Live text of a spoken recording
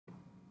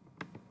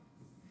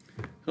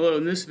Hello,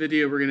 in this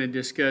video we're going to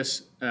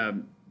discuss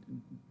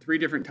three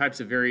different types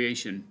of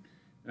variation: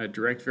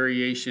 direct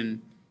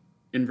variation,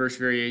 inverse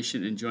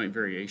variation, and joint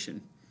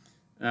variation.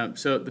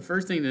 So the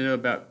first thing to know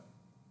about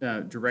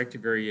directive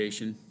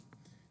variation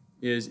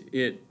is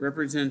it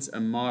represents a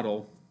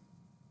model.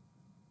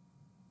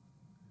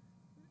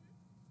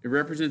 It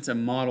represents a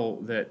model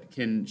that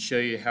can show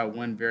you how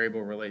one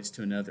variable relates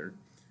to another.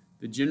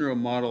 The general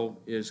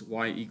model is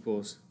y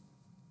equals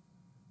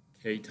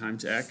k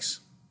times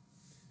x.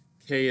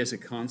 K is a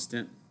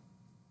constant.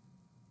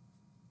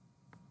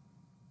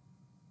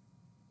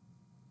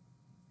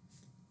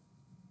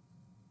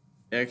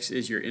 X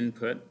is your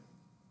input.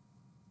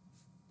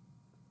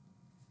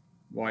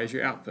 Y is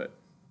your output.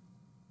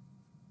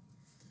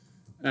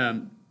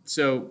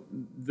 So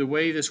the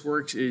way this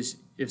works is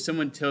if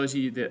someone tells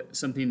you that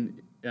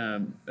something,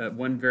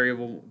 one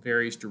variable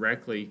varies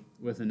directly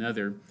with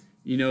another,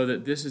 you know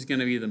that this is going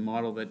to be the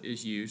model that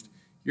is used.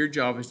 Your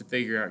job is to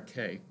figure out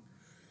K.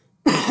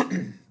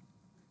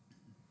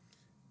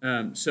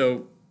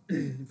 So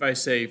if I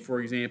say,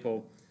 for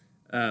example,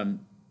 a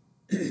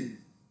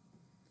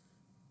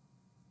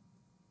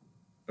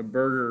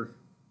burger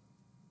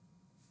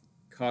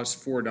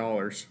costs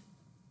 $4.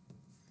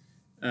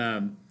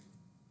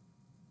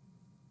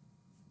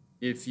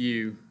 If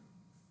you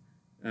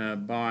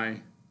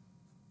buy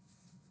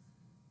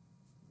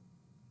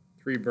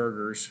 3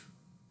 burgers,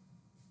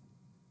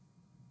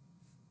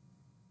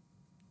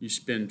 you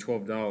spend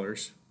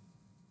 $12.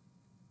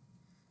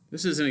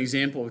 This is an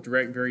example of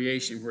direct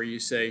variation where you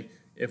say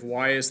if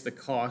y is the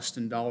cost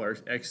in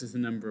dollars, x is the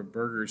number of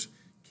burgers,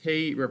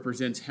 k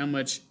represents how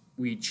much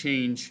we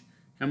change,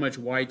 how much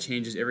y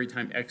changes every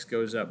time x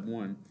goes up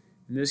 1.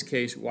 In this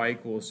case, y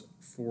equals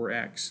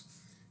 4x.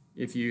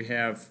 If you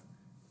have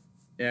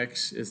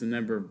x is the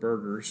number of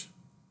burgers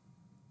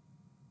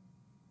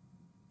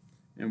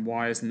and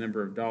y is the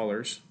number of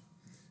dollars,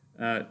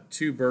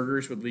 2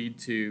 burgers would lead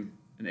to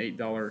an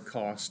 $8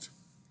 cost.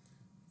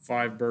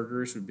 5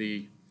 burgers would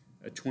be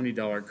a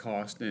 $20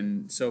 cost,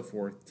 and so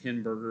forth.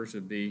 10 burgers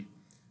would be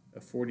a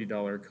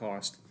 $40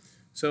 cost.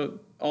 So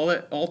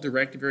all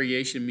direct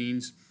variation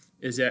means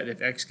is that if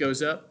x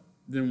goes up,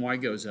 then y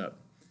goes up.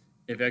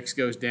 If x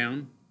goes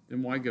down,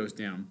 then y goes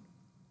down.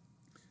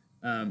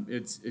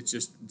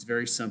 It's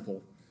very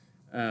simple.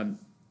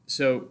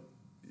 So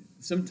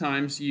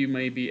sometimes you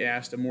may be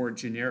asked a more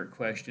generic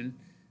question.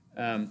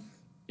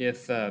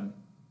 If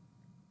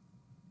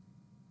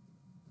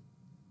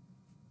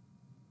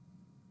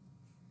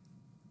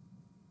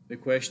the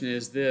question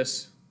is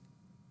this: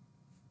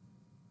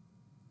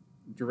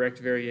 direct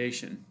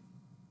variation.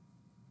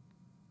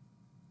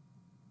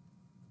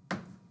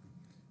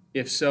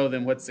 If so,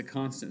 then what's the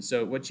constant?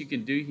 So what you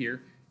can do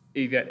here,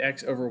 you've got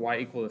x over y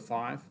equal to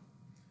 5. I'm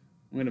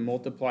going to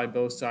multiply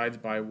both sides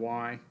by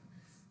y,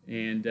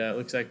 and it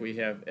looks like we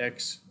have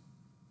x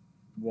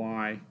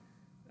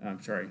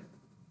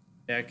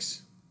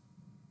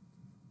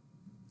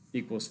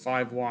equals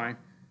 5y.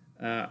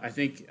 I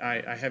think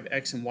I have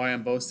x and y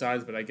on both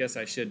sides, but I guess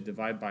I should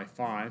divide by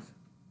 5.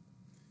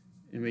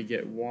 And we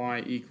get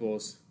y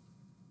equals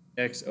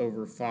x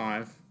over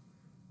 5,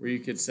 where you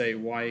could say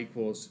y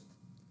equals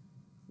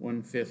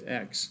 1/5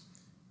 x.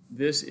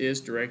 This is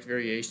direct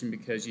variation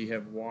because you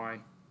have y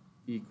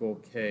equal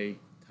k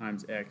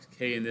times x.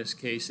 K in this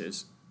case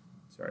is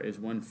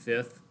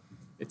 1/5.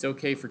 It's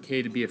okay for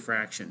k to be a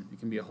fraction. It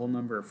can be a whole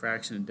number, a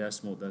fraction, a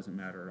decimal. It doesn't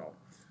matter at all.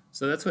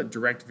 So that's what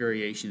direct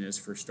variation is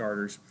for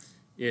starters.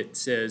 It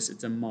says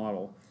it's a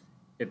model.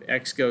 If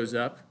x goes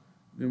up,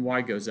 then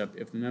y goes up.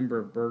 If the number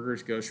of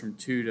burgers goes from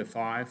 2 to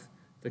 5,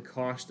 the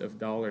cost of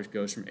dollars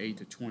goes from 8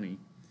 to 20.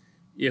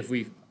 If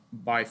we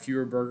buy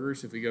fewer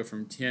burgers, if we go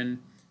from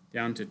 10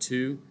 down to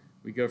 2,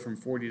 we go from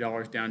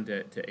 $40 down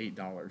to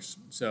 $8.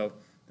 So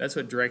that's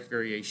what direct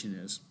variation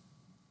is.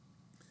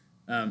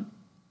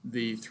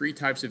 The three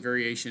types of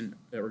variation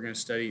that we're going to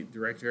study: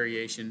 direct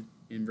variation,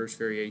 inverse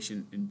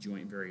variation, and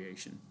joint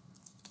variation.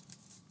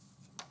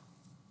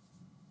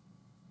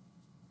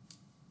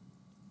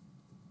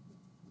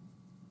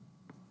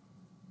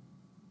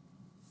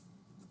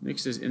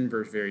 Next is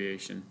inverse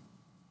variation.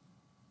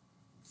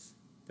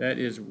 That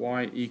is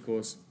y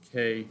equals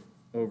k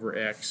over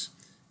x.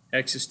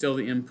 X is still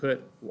the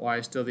input, y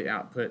is still the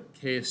output,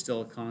 k is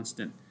still a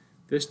constant.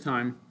 This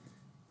time,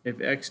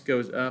 if x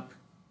goes up,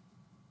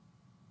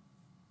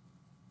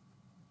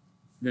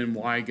 then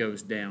y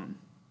goes down.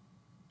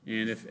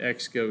 And if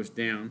x goes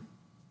down,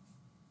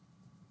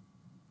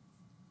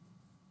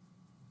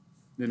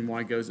 then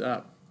y goes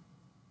up.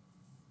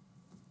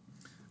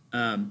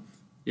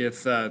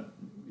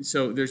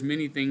 So there's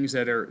many things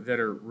that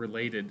are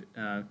related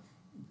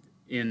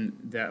in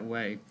that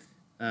way.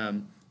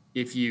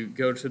 If you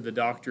go to the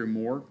doctor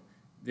more,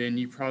 then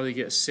you probably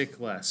get sick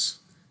less.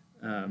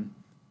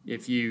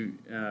 If you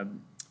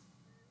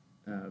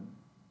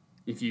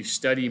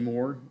study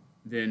more,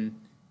 then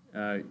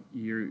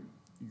your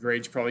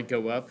grades probably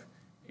go up,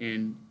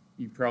 and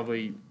you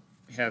probably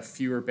have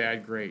fewer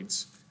bad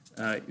grades.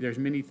 There's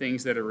many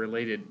things that are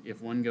related.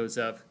 If one goes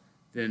up,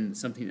 then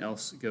something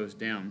else goes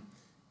down.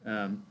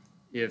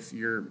 if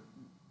your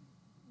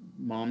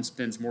mom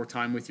spends more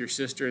time with your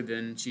sister,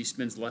 then she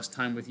spends less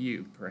time with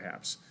you,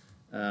 perhaps.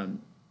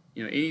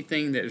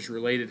 Anything that is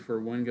related where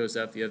one goes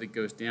up, the other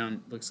goes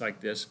down looks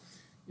like this.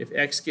 If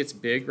x gets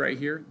big right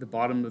here, the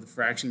bottom of the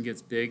fraction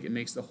gets big, it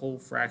makes the whole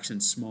fraction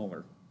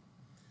smaller.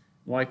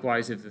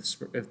 Likewise, if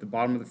the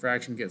bottom of the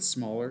fraction gets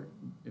smaller,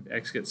 if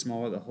x gets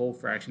smaller, the whole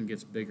fraction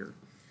gets bigger.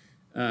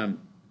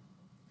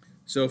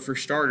 So for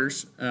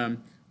starters,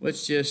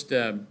 let's just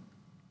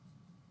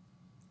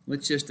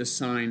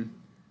assign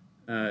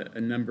a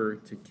number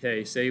to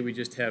k. Say we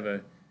just have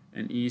an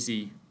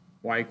easy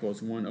y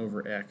equals 1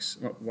 over x.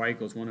 Y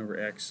equals 1 over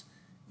x.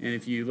 And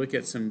if you look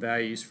at some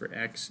values for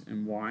x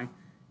and y,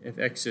 if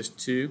x is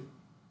 2,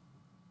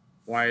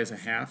 y is a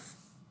half.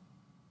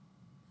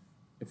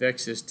 If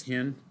x is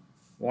 10,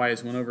 y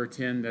is 1 over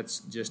 10. That's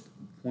just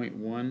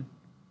 0.1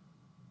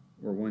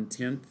 or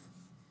 1/10.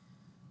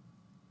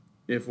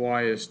 If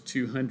y is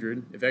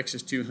 200, if x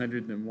is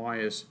 200, then y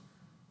is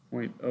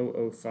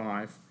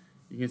 0.005.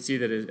 You can see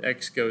that as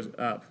x goes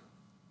up,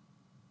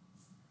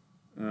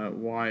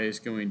 y is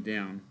going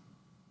down.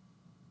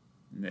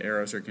 And the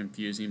arrows are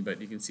confusing, but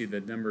you can see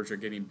the numbers are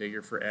getting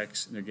bigger for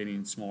x and they're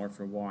getting smaller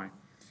for y.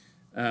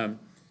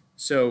 Here's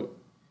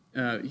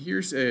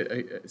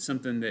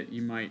something that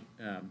you might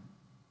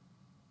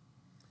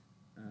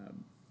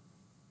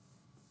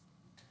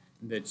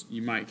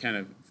kind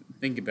of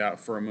think about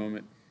for a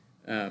moment.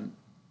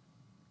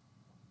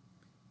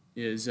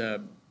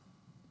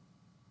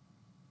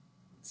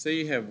 Say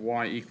you have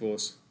y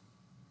equals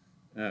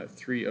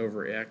 3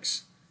 over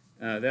x.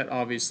 That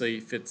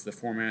obviously fits the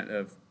format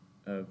of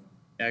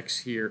x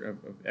here, of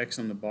x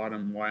on the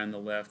bottom, y on the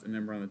left, a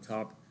number on the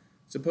top.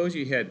 Suppose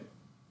you had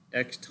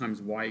x times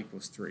y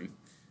equals 3.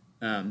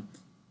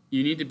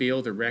 You need to be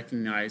able to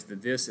recognize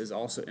that this is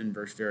also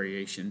inverse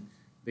variation,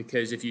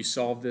 because if you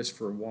solve this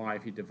for y,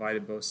 if you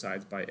divided both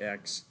sides by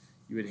x,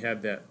 you would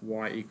have that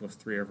y equals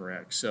 3 over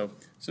x. So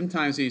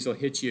sometimes these will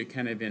hit you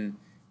kind of in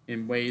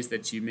ways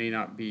that you may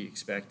not be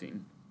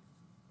expecting.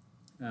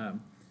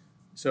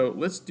 So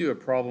let's do a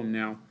problem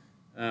now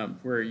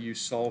where you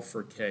solve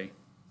for k.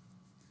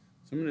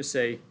 So I'm going to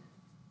say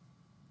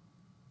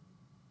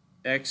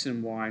x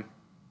and y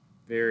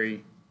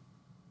vary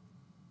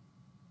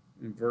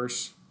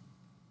inversely,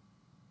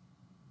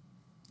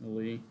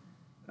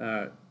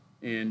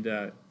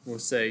 and we'll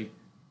say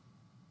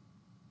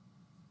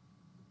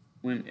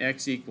when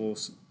x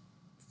equals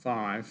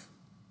 5,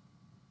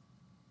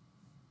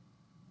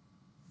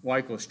 y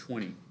equals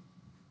 20.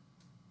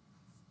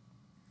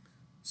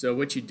 So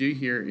what you do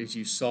here is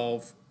you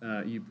solve,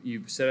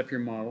 you set up your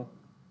model,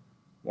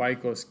 y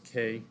equals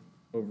k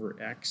over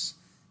x.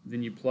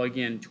 Then you plug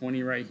in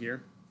 20 right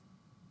here.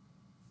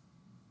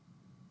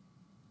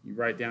 You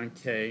write down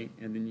k,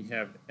 and then you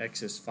have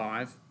x is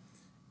 5.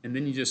 And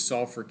then you just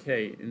solve for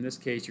k. In this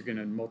case, you're going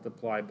to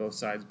multiply both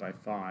sides by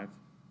 5.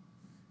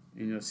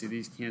 And you'll see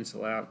these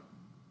cancel out.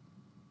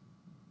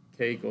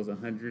 K equals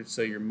 100.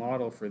 So your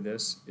model for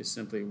this is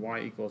simply y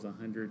equals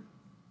 100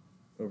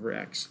 over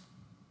x.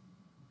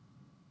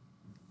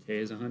 K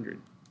is 100.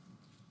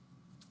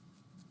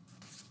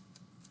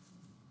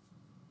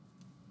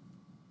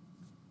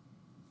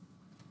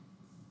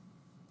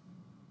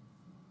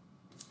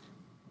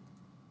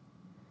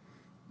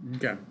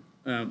 Okay,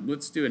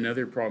 let's do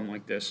another problem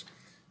like this.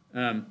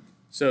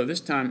 So this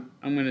time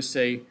I'm going to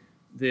say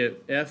that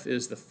F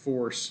is the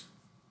force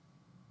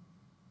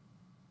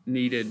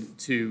needed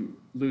to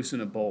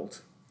loosen a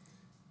bolt,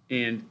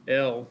 and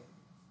L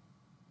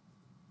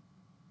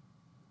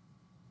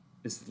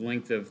is the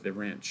length of the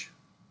wrench.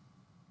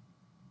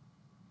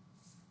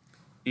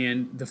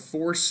 And the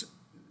force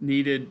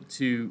needed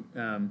to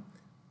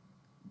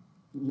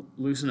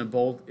loosen a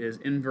bolt is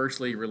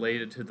inversely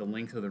related to the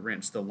length of the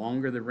wrench. The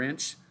longer the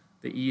wrench,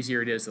 the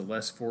easier it is, the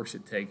less force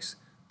it takes.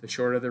 The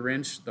shorter the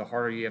wrench, the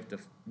harder you have to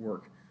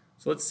work.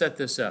 So let's set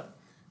this up.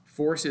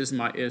 Force is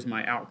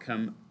my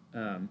outcome.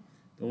 The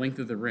length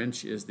of the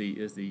wrench is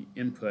the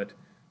input.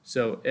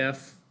 So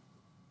F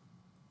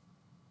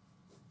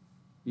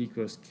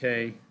equals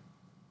K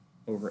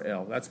over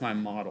L. That's my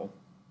model.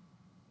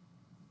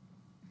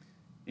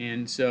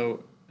 And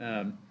so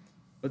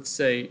let's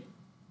say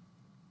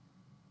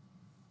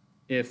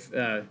if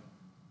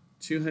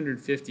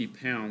 250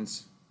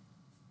 pounds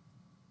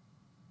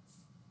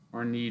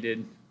are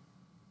needed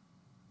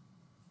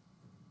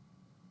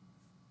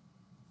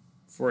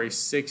for a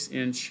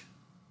 6-inch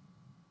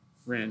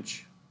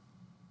wrench,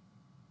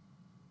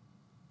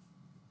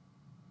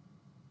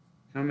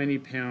 how many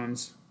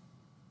pounds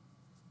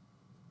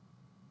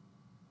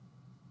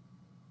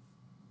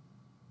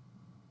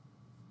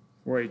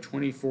for a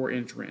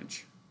 24-inch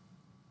wrench?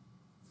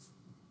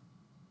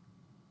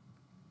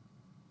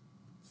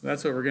 So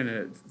that's what we're going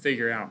to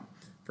figure out.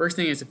 First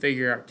thing is to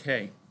figure out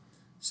K.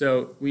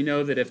 So we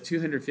know that if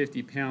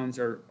 250 pounds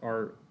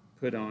are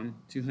put on,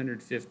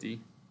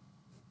 250,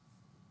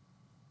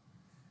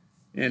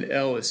 and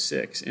L is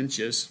 6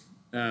 inches,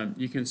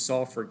 you can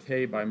solve for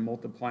K by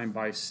multiplying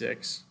by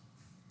 6,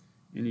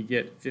 and you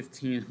get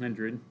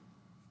 1,500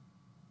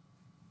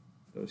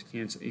 those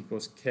cancel,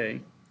 equals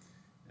k.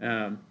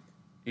 By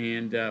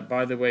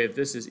the way, if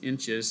this is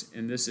inches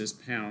and this is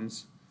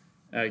pounds,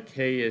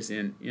 k is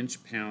in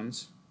inch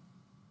pounds.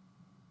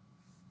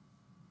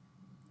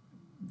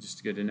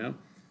 Just good to know.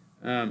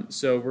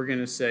 So we're going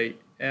to say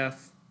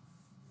F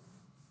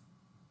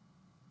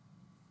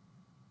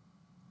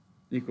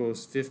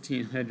equals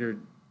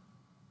 1,500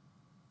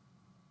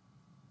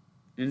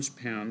 inch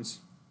pounds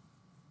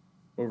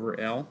over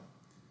L.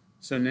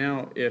 So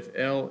now if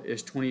L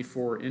is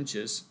 24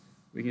 inches,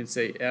 we can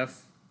say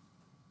F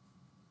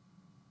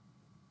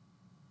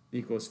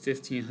equals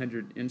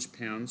 1,500 inch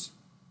pounds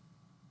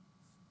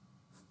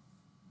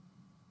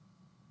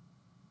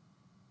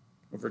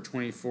over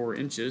 24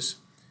 inches.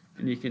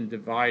 And you can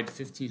divide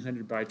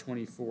 1,500 by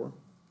 24.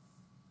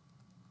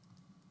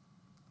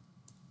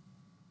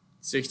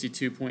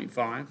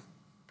 62.5.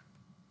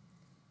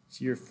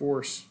 So your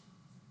force,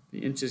 the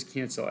inches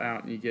cancel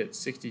out, and you get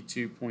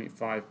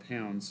 62.5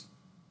 pounds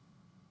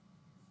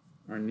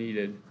are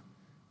needed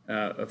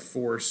of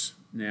force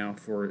now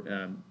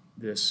for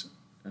this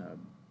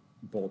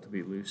bolt to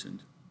be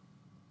loosened.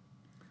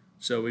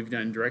 So we've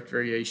done direct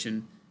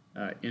variation,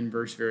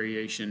 inverse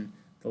variation.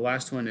 The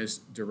last one is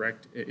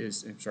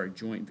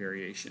joint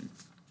variation.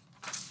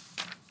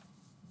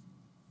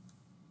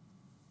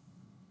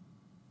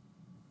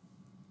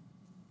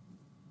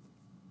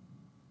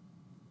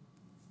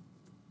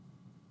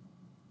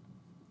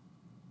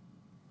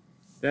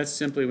 That's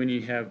simply when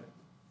you have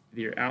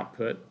your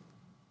output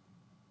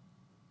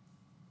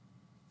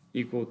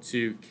equal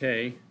to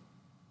K,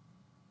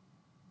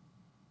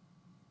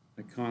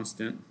 a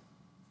constant,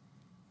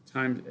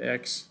 times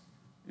X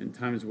and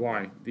times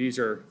Y. These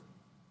are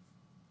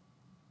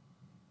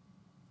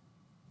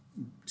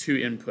two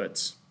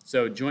inputs.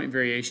 So joint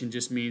variation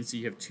just means that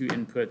you have two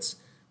inputs,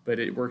 but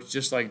it works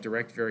just like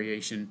direct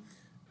variation.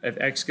 If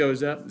X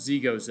goes up, Z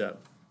goes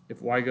up.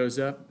 If Y goes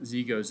up,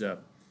 Z goes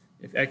up.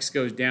 If X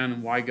goes down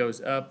and Y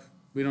goes up,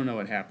 we don't know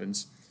what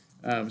happens.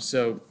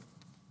 So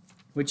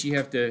what you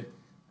have to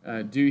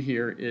do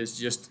here is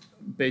just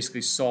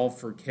basically solve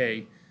for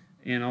K.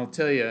 And I'll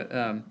tell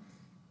you,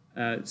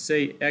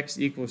 say X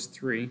equals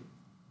 3,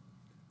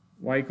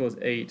 Y equals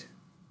 8,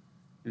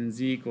 and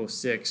Z equals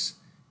 6.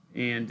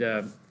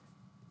 And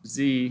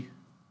Z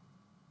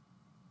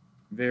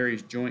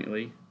varies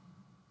jointly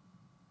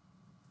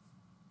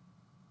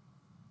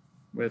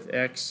with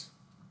X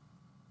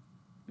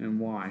and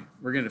Y.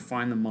 We're going to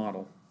find the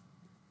model.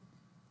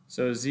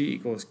 So Z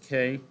equals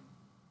K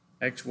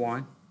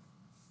XY.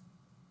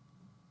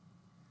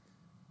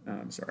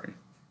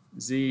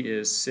 Z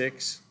is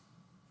 6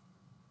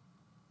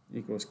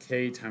 equals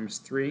K times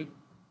 3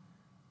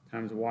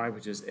 times Y,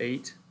 which is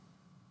 8.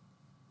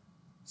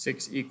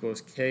 6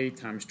 equals K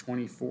times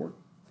 24.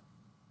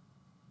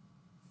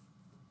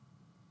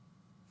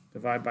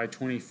 Divide by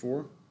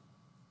 24.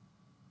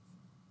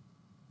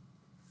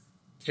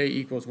 K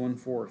equals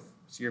 1/4.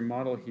 So your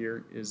model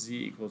here is Z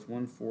equals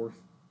 1/4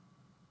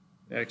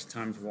 X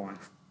times Y.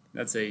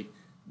 That's a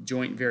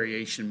joint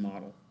variation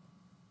model.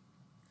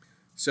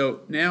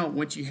 So now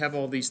once you have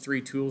all these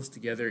three tools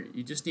together,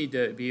 you just need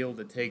to be able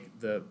to take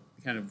the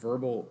kind of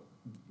verbal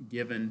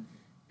given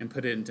and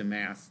put it into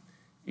math.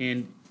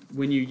 And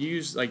when you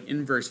use like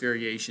inverse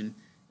variation,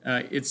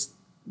 it's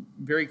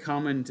very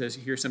common to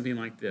hear something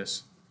like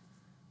this.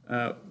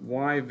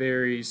 Y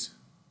varies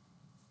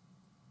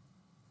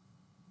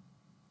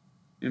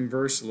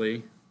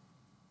inversely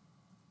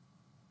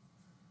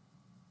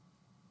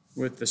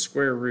with the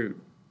square root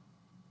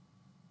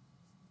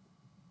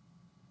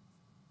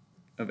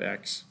of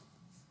X.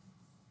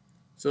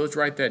 So let's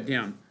write that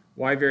down.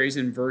 Y varies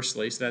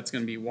inversely, so that's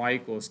going to be Y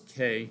equals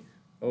K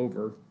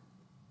over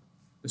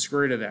the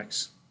square root of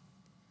X.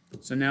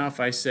 So now if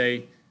I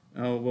say,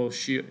 oh, we'll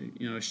shoot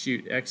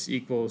X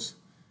equals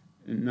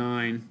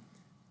 9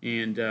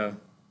 and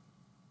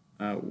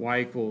Y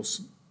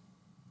equals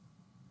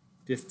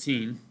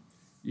 15,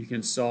 you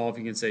can solve,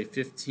 you can say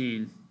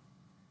 15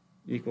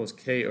 equals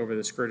K over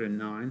the square root of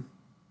 9.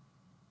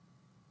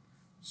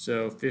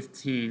 So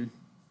 15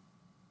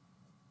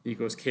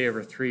 equals K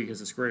over 3 because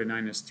the square root of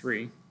 9 is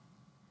 3.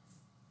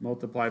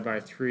 Multiplied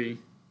by 3,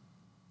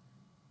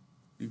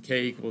 and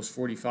K equals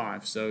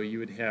 45. So you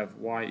would have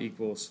Y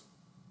equals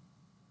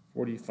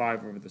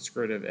 45 over the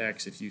square root of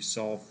X if you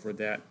solve for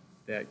that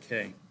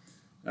K.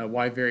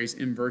 Y varies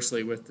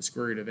inversely with the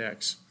square root of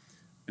X.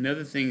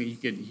 Another thing that you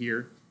could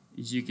hear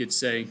is you could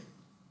say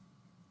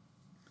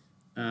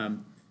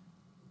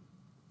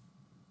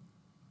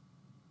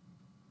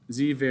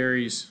Z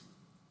varies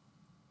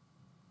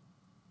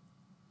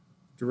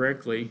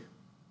directly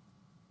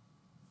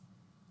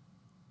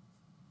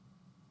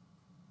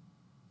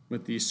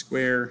with the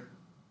square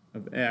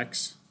of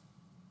X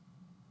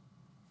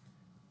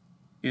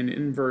and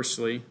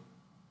inversely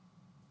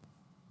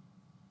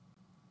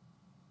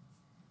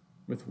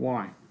with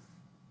Y.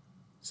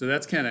 So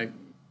that's kind of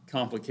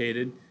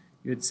complicated.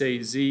 You'd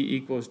say Z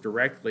equals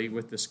directly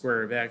with the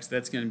square of X.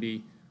 That's going to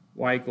be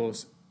Y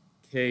equals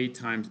K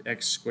times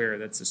X squared.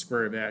 That's the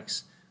square of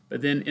X.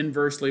 But then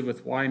inversely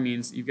with Y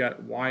means you've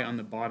got Y on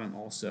the bottom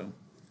also.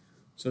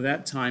 So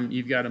that time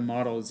you've got a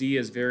model z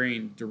is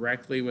varying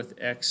directly with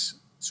x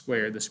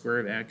squared, the square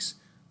of x,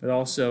 but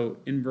also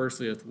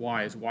inversely with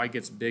y. As y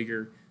gets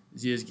bigger,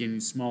 z is getting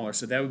smaller.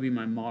 So that would be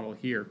my model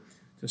here.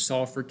 To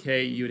solve for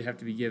k, you would have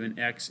to be given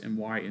x and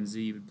y and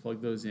z. You would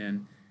plug those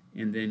in,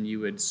 and then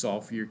you would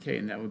solve for your k,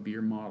 and that would be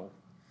your model.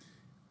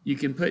 You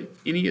can put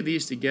any of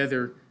these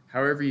together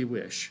however you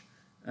wish.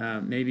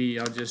 Maybe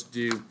I'll just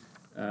do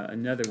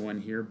another one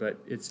here, but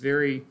it's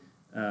very,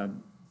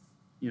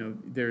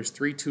 there's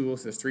three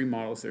tools, there's three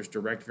models. There's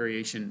direct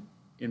variation,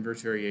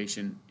 inverse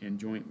variation, and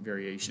joint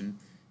variation.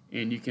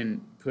 And you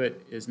can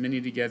put as many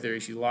together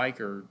as you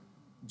like or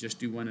just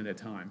do one at a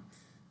time.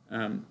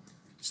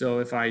 So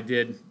if I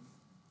did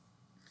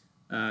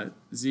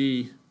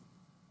z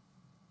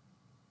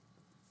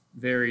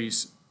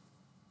varies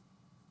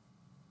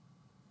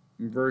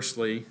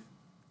inversely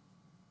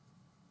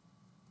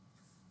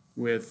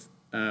with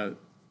the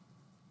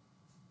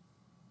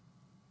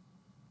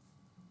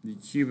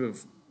cube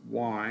of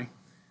y,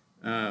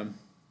 and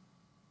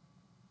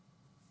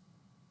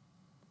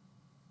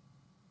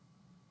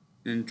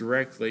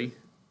directly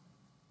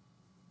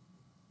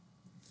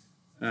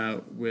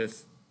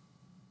with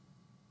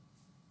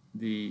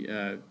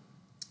the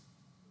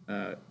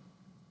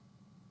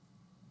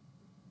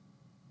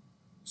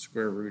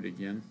square root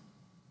again.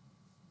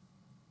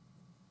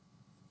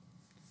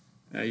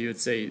 You would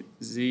say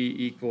z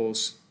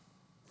equals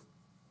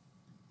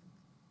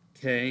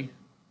k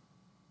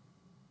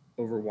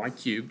over y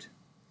cubed,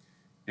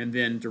 and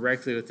then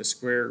directly with the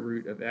square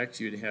root of x,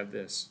 you'd have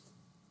this.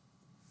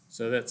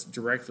 So that's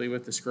directly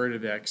with the square root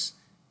of x,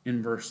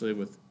 inversely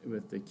with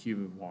the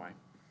cube of y.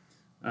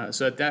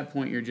 So at that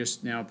point, you're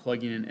just now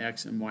plugging in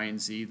x and y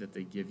and z that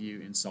they give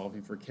you and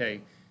solving for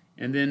k.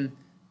 And then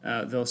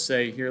they'll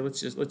say, here,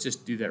 let's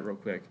just do that real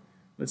quick.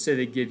 Let's say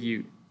they give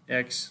you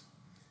x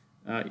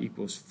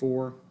equals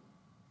 4,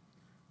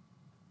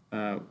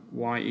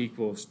 y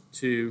equals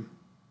 2,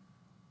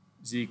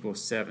 z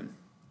equals 7.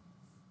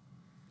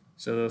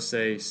 So they'll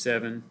say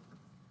 7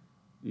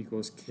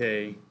 equals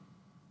k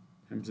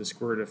times the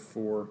square root of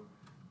 4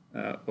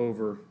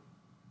 over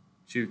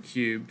 2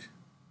 cubed,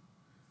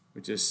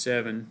 which is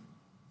 7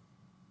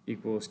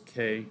 equals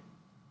k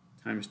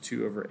times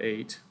 2 over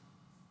 8.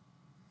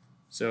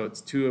 So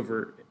it's 2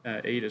 over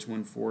 8 is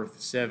 1/4.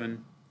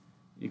 7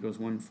 equals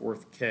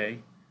 1/4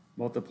 k.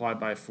 Multiply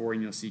by 4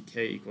 and you'll see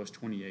k equals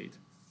 28.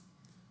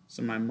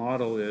 So my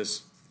model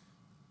is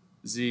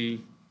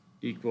z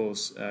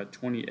equals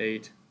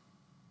 28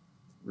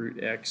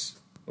 root x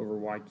over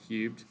y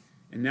cubed.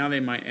 And now they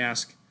might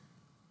ask,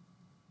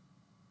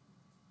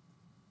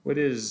 what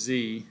is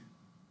z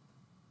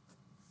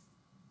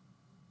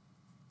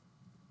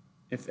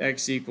if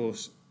x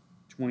equals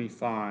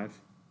 25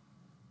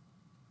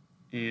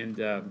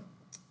 and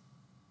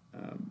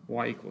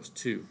y equals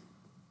 2?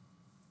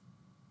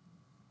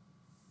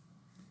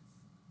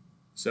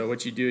 So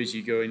what you do is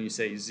you go and you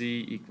say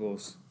z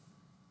equals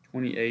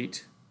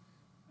 28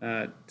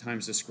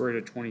 times the square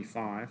root of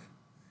 25,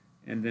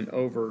 and then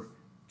over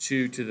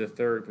 2 to the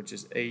third, which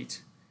is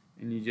 8,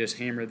 and you just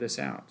hammer this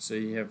out. So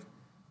you have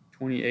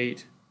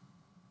 28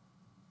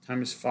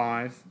 times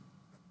 5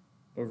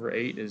 over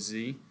 8 is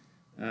z.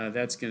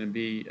 That's going to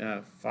be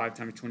 5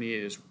 times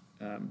 28 is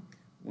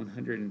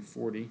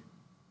 140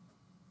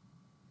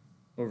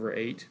 over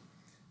 8.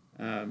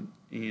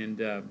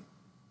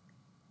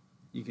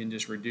 You can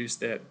just reduce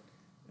that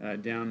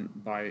down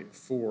by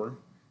 4.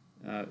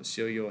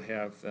 So you'll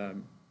have,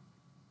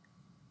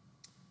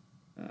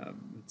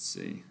 let's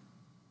see,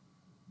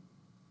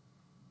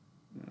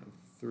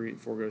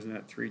 4 goes in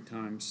that 3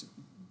 times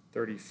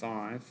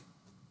 35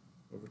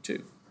 over 2.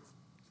 So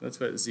that's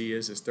what z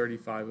is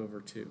 35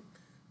 over 2.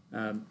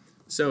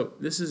 So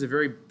this is a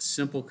very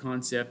simple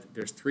concept.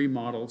 There's 3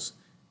 models: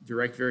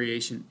 direct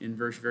variation,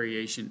 inverse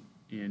variation,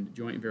 and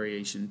joint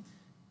variation.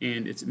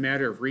 And it's a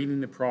matter of reading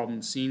the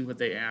problem, seeing what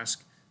they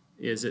ask.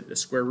 Is it the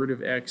square root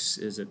of x?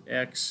 Is it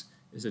x?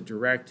 Is it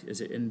direct?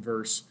 Is it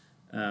inverse?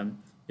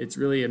 It's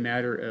really a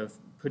matter of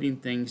putting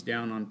things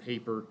down on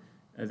paper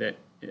that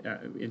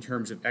in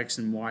terms of x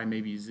and y,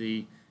 maybe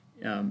z,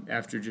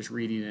 after just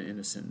reading it in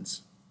a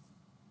sentence.